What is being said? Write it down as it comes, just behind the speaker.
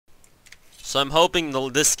So I'm hoping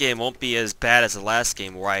this game won't be as bad as the last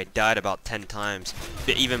game where I died about 10 times,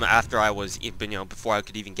 even after I was, before I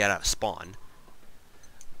could even get out of spawn.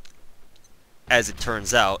 As it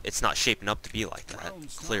turns out, it's not shaping up to be like that,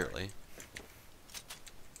 clearly.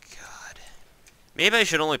 God. Maybe I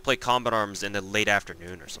should only play Combat Arms in the late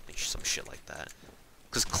afternoon or something, some shit like that.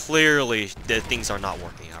 Because clearly, things are not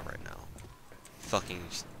working out right now. Fucking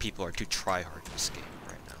people are too try-hard in this game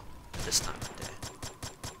right now, at this time of day.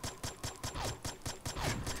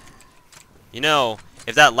 You know,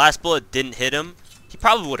 if that last bullet didn't hit him, he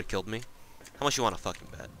probably would have killed me. How much you want to fucking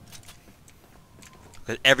bet?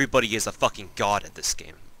 Because everybody is a fucking god at this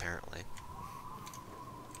game, apparently.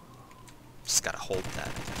 Just gotta hold that,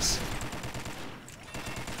 I guess.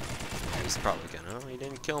 He's probably gonna. Oh, he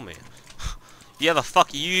didn't kill me. You have a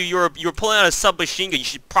you're pulling out a submachine gun. You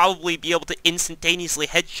should probably be able to instantaneously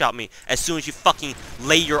headshot me as soon as you fucking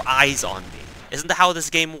lay your eyes on me. Isn't that how this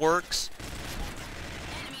game works?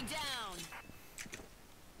 Enemy down.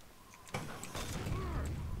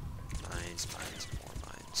 Mines, more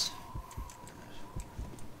mines.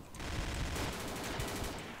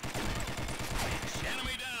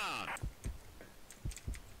 Enemy down.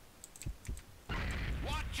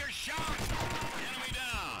 Watch your shot. Enemy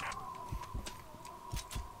down.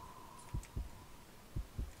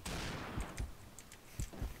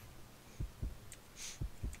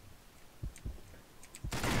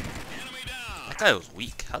 Enemy down. That guy was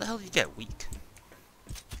weak. How the hell did he get weak?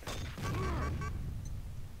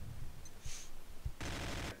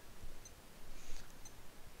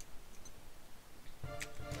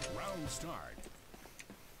 Round start.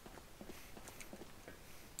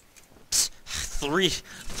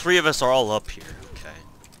 Three of us are all up here. Okay.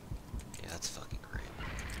 Yeah, that's fucking great.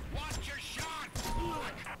 Watch your shot.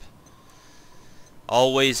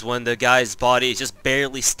 Always when the guy's body is just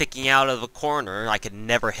barely sticking out of the corner, I could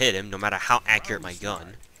never hit him, no matter how accurate my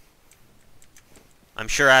gun. I'm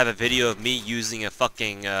sure I have a video of me using a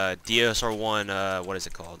fucking DSR-1, what is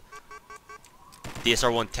it called?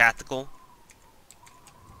 DSR-1 Tactical.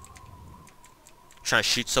 Trying to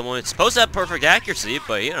shoot someone. It's supposed to have perfect accuracy,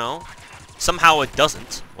 but, you know, somehow it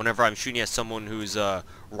doesn't. Whenever I'm shooting at someone who's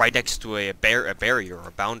right next to a barrier or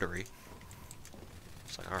a boundary.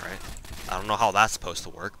 It's like, alright. I don't know how that's supposed to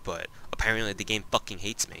work, but apparently the game fucking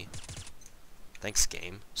hates me. Thanks,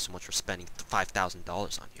 game. So much for spending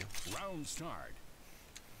 $5,000 on you. Round start.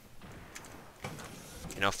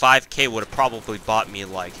 You know, 5K would have probably bought me,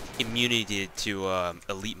 like, immunity to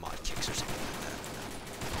elite mod kicks or something like that.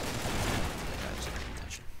 That guy wasn't paying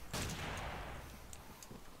attention.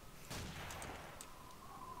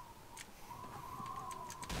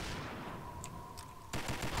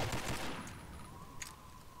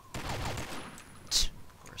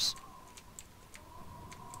 Of course.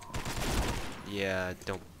 Yeah,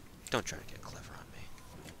 don't try to get clever on me.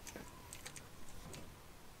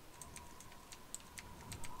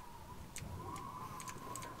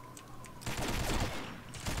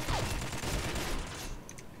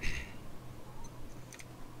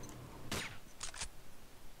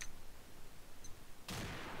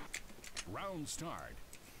 Round start.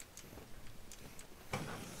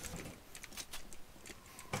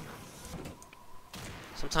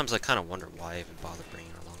 Sometimes I kind of wonder why I even bother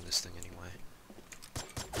bringing along this thing anyway.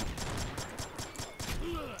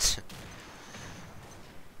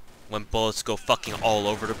 When bullets go fucking all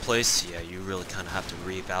over the place, yeah, you really kind of have to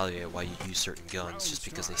reevaluate why you use certain guns just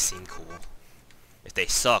because they seem cool. If they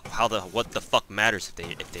suck, what the fuck matters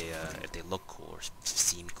if they look cool or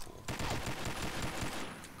seem cool?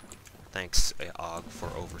 Thanks, Og, for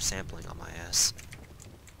oversampling on my ass.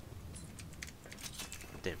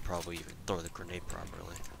 Didn't probably even throw the grenade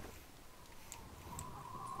properly.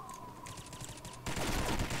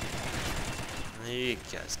 You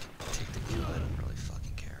guys can take the kill, I don't really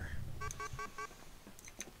fucking care.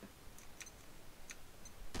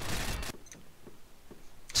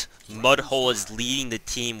 Mudhole is leading the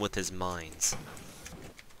team with his mines.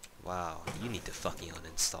 Wow, you need to fucking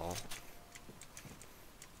uninstall.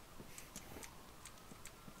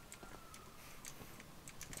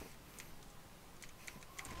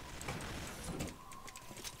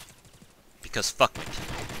 Because fuck me.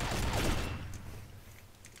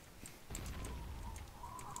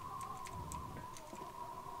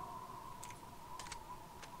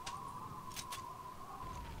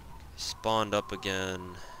 Spawned up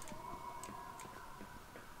again.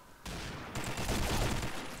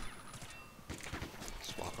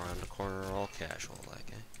 Just walk around the corner all casual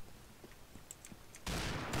like, eh?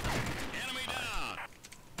 Enemy down.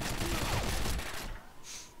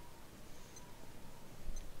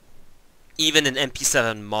 Even an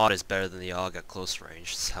MP7 mod is better than the AUG at close range.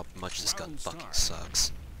 That's how much this gun Round fucking start.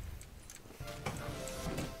 sucks.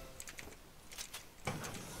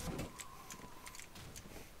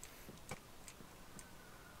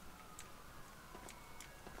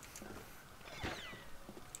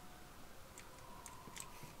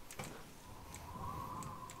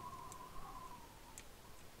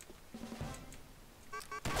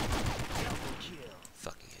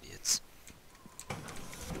 Fucking idiots.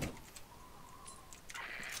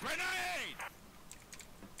 Grenade!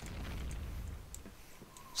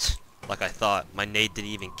 Like I thought, my nade didn't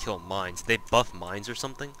even kill mines. They buff mines or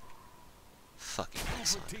something? Fucking Alpha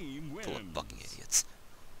awesome. team Full of wins. fucking idiots.